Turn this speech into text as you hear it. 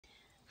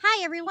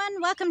Hi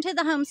everyone, welcome to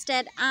the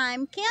Homestead.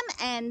 I'm Kim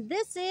and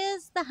this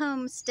is the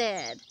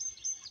Homestead.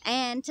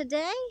 And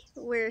today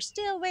we're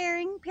still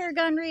wearing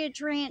Paragon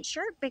Ridge Ranch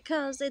shirt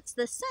because it's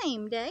the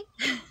same day.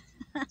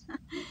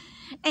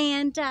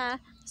 And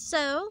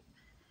so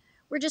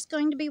we're just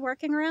going to be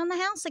working around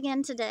the house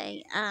again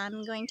today.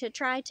 I'm going to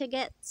try to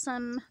get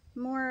some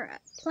more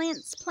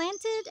plants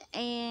planted,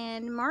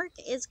 and Mark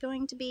is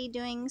going to be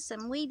doing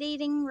some weed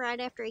eating right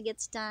after he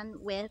gets done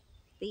with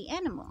the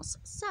animals.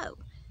 So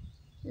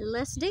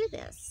let's do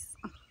this.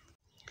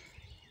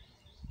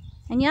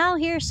 And y'all,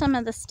 here's some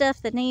of the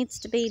stuff that needs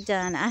to be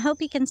done. I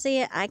hope you can see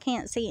it. I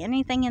can't see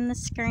anything in the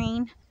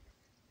screen.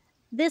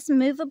 This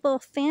movable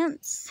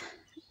fence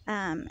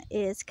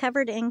is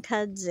covered in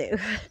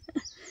kudzu.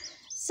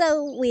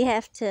 So we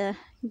have to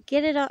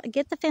get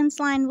the fence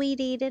line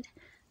weed-eated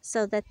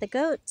so that the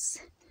goats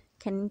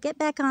can get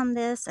back on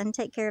this and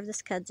take care of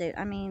this kudzu.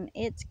 I mean,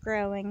 it's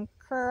growing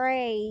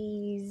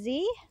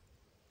crazy.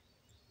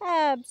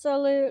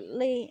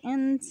 Absolutely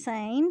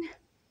insane.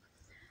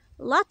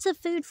 Lots of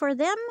food for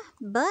them,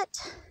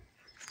 but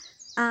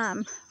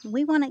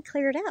we want it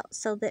cleared out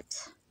so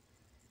that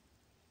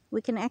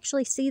we can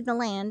actually see the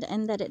land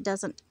and that it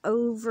doesn't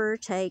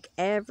overtake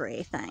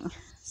everything.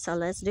 So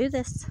let's do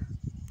this.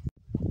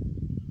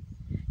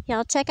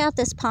 Y'all, check out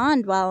this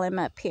pond while I'm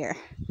up here.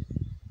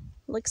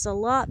 Looks a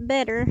lot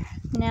better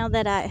now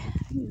that I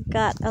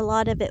got a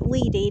lot of it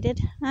weed-eated.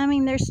 I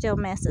mean, there's still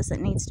messes that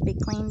needs to be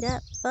cleaned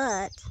up,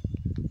 but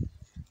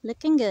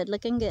looking good,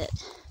 looking good.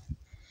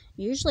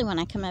 Usually when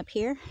I come up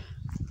here,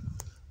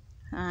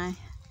 I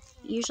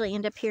usually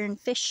end up hearing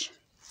fish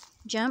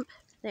jump.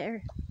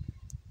 There,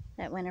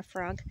 that went a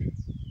frog.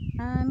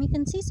 You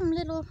can see some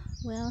little,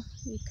 well,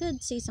 you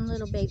could see some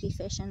little baby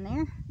fish in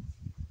there.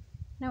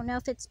 I don't know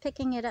if it's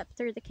picking it up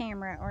through the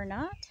camera or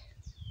not.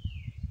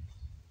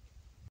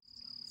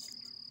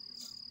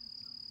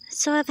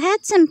 So I've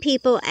had some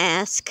people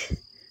ask,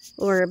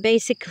 or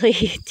basically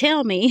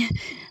tell me,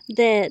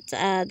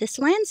 that this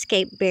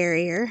landscape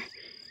barrier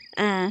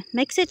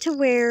makes it to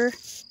where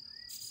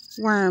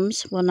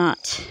worms will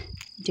not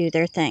do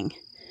their thing.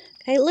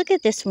 Okay, look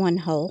at this one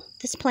hole.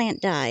 This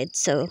plant died,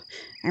 so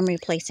I'm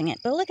replacing it.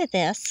 But look at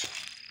this.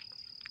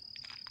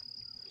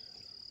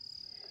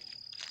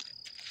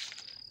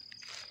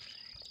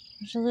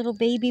 There's a little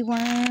baby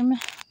worm.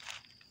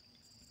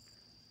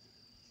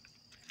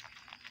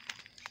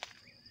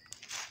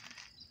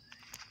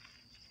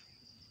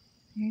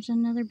 There's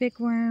another big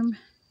worm.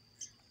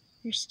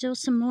 There's still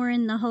some more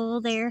in the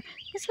hole there.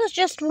 This was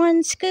just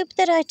one scoop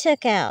that I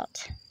took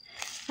out.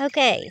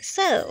 Okay,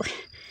 so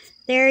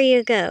there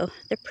you go.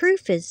 The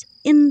proof is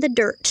in the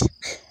dirt.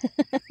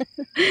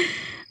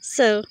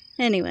 So,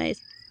 anyways,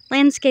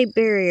 landscape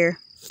barrier.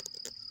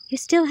 You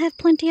still have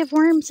plenty of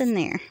worms in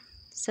there.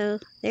 So,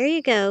 there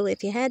you go.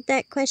 If you had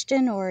that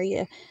question or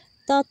you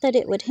thought that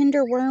it would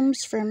hinder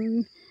worms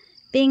from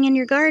being in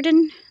your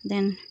garden,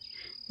 then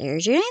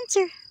there's your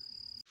answer.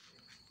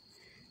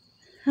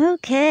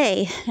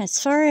 Okay,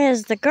 as far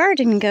as the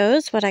garden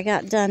goes, what I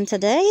got done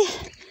today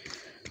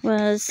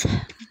was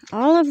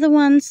all of the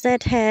ones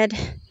that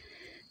had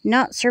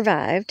not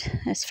survived,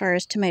 as far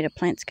as tomato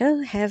plants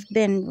go, have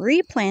been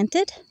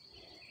replanted.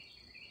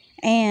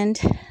 And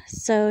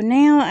so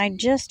now I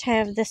just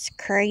have this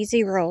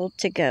crazy roll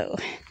to go.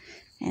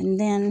 And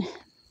then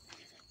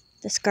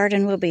this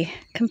garden will be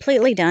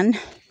completely done.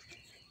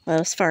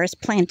 Well, as far as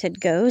planted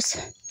goes.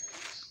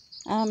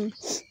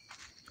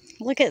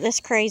 Look at this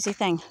crazy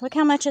thing. Look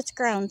how much it's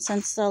grown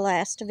since the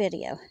last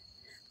video.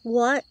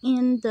 What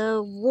in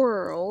the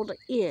world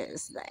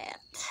is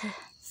that?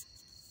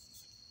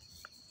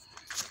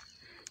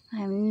 I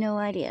have no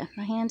idea.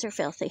 My hands are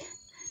filthy.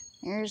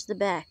 There's the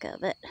back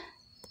of it.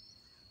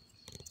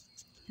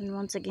 And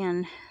once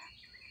again,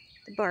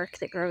 the bark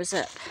that grows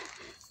up.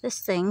 This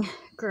thing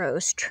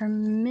grows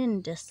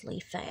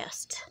tremendously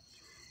fast.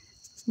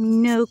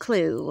 No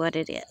clue what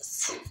it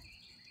is.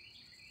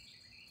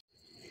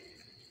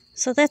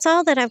 So that's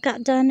all that I've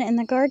got done in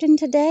the garden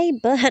today,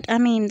 but I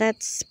mean,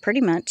 that's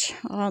pretty much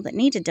all that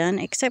needed done,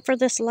 except for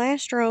this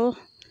last row,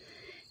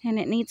 and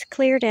it needs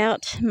cleared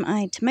out.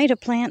 My tomato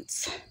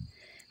plants,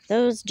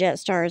 those jet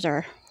stars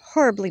are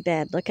horribly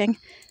bad looking,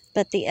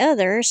 but the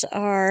others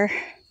are,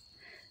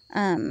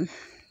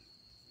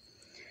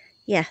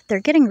 yeah,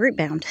 they're getting root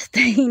bound.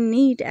 They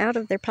need out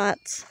of their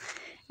pots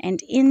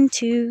and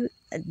into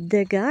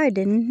the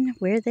garden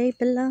where they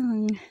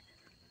belong.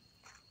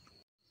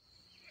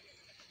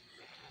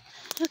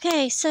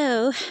 Okay,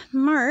 so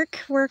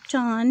Mark worked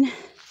on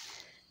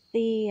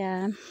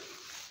the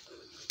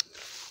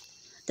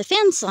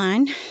fence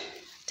line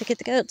to get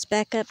the goats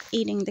back up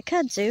eating the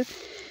kudzu.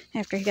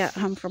 After he got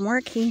home from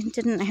work, he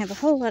didn't have a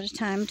whole lot of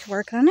time to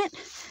work on it,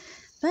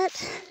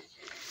 but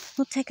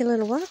we'll take a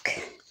little walk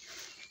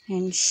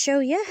and show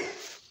you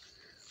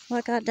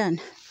what got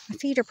done. My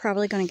feet are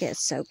probably going to get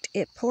soaked.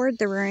 It poured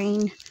the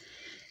rain,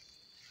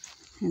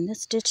 and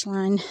this ditch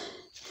line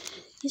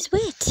is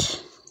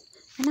wet.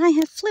 And I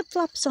have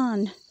flip-flops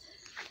on.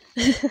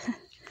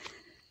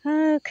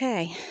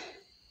 Okay.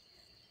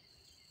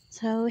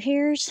 So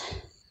here's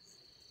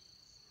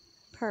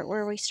part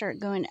where we start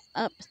going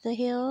up the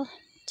hill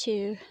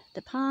to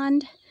the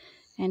pond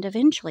and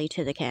eventually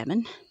to the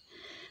cabin.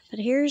 But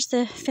here's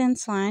the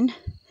fence line.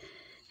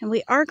 And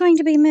we are going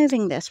to be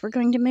moving this. We're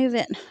going to move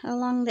it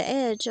along the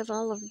edge of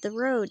all of the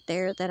road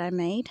there that I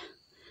made.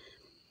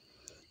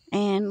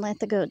 And let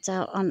the goats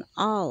out on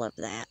all of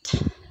that.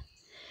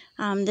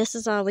 This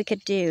is all we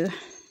could do.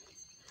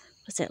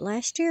 Was it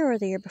last year or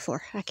the year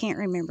before? I can't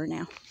remember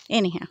now.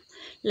 Anyhow,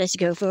 let's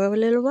go for a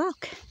little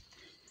walk.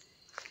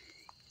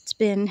 It's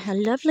been a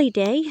lovely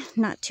day.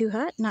 Not too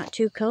hot, not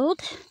too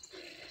cold.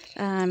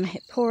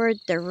 It poured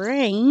the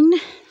rain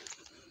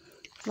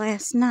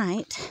last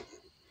night.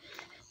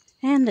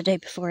 And the day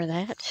before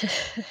that.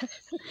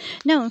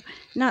 No,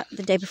 not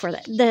the day before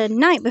that. The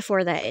night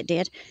before that it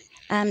did.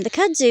 The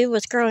kudzu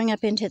was growing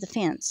up into the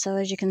fence. So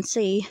as you can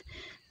see,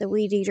 the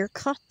weed eater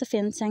caught the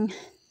fencing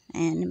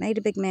and made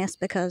a big mess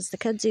because the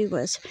kudzu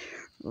was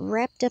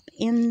wrapped up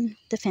in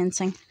the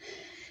fencing.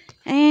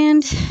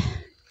 And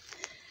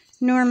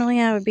normally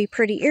I would be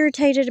pretty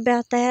irritated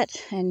about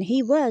that. And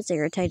he was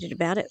irritated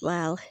about it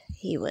while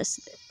he was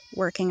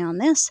working on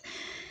this.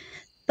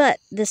 But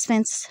this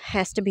fence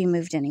has to be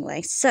moved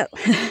anyway, so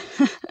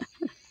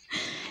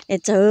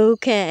it's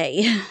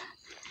okay.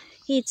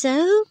 It's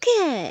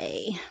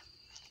okay.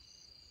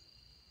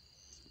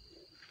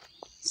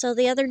 So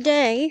the other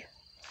day,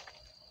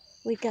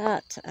 we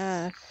got,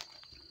 I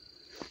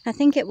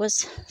think it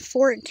was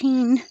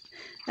 14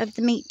 of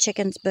the meat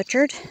chickens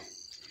butchered.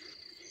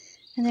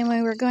 And then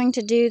we were going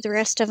to do the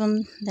rest of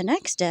them the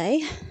next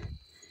day.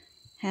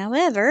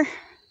 However,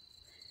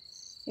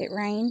 it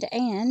rained,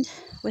 and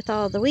with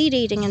all the weed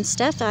eating and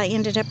stuff, I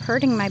ended up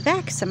hurting my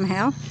back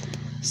somehow.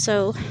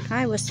 So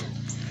I was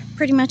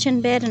pretty much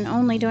in bed and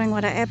only doing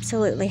what I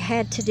absolutely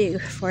had to do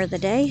for the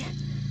day.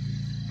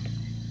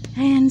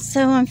 And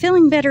so I'm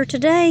feeling better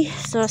today.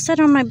 So I sat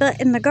on my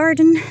butt in the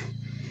garden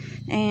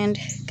and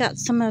got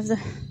some of the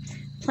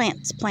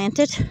plants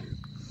planted.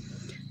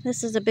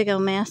 This is a big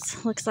old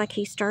mess. Looks like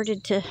he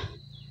started to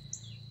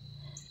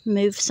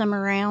move some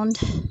around.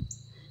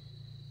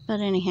 But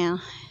anyhow,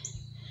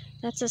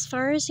 that's as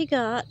far as he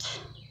got.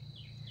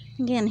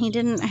 Again, he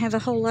didn't have a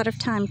whole lot of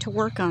time to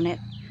work on it.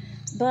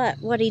 But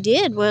what he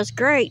did was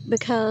great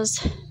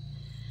because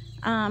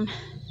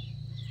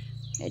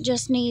it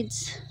just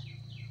needs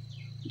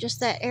just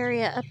that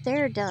area up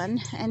there done.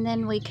 And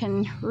then we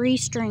can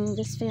restring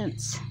this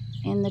fence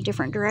in the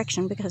different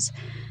direction because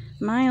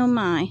my oh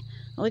my,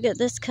 look at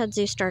this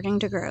kudzu starting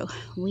to grow.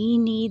 We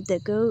need the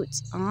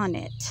goats on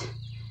it.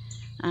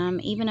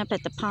 Even up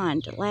at the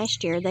pond,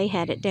 last year they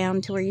had it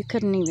down to where you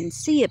couldn't even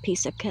see a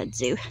piece of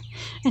kudzu.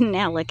 And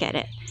now look at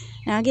it.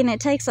 Now again, it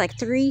takes like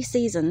 3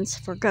 seasons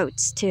for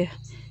goats to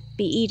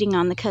be eating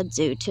on the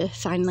kudzu to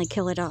finally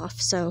kill it off.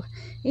 So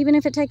even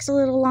if it takes a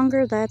little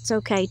longer, that's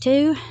okay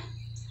too.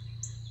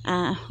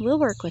 We'll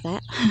work with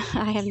that.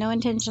 I have no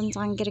intentions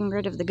on getting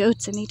rid of the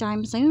goats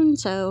anytime soon,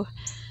 so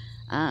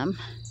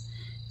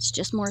it's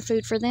just more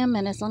food for them,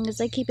 and as long as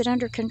they keep it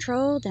under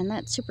control, then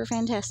that's super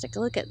fantastic.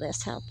 Look at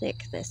this, how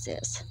thick this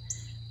is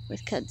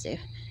with kudzu.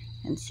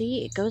 And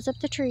see, it goes up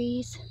the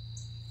trees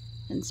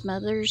and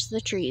smothers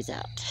the trees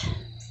out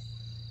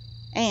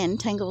and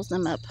tangles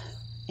them up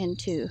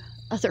into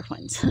other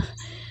ones.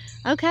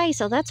 Okay,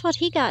 so that's what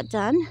he got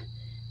done.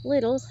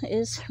 Little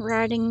is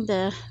riding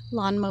the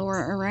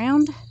lawnmower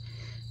around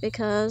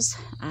because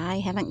I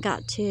haven't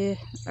got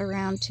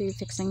around to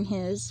fixing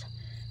his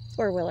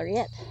four-wheeler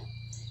yet.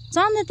 It's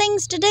on the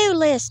things to do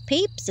list,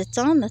 peeps. It's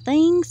on the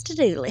things to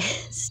do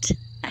list.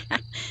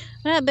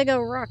 That big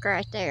old rock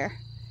right there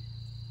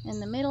in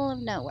the middle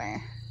of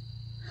nowhere.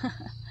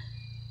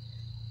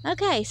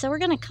 Okay, so we're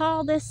going to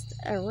call this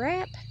a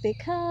wrap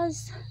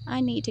because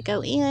I need to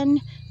go in.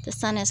 The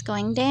sun is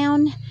going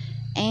down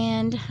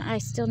and I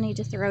still need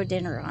to throw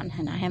dinner on,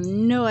 and I have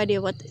no idea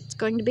what it's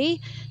going to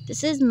be.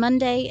 This is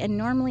Monday, and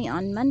normally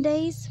on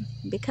Mondays,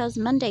 because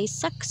Mondays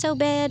suck so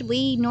bad,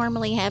 we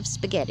normally have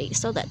spaghetti.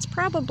 So that's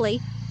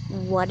probably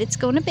what it's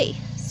going to be,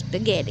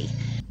 spaghetti.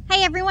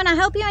 Hey everyone, I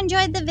hope you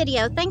enjoyed the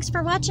video. Thanks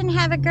for watching.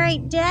 Have a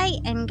great day,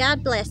 and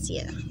God bless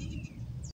you.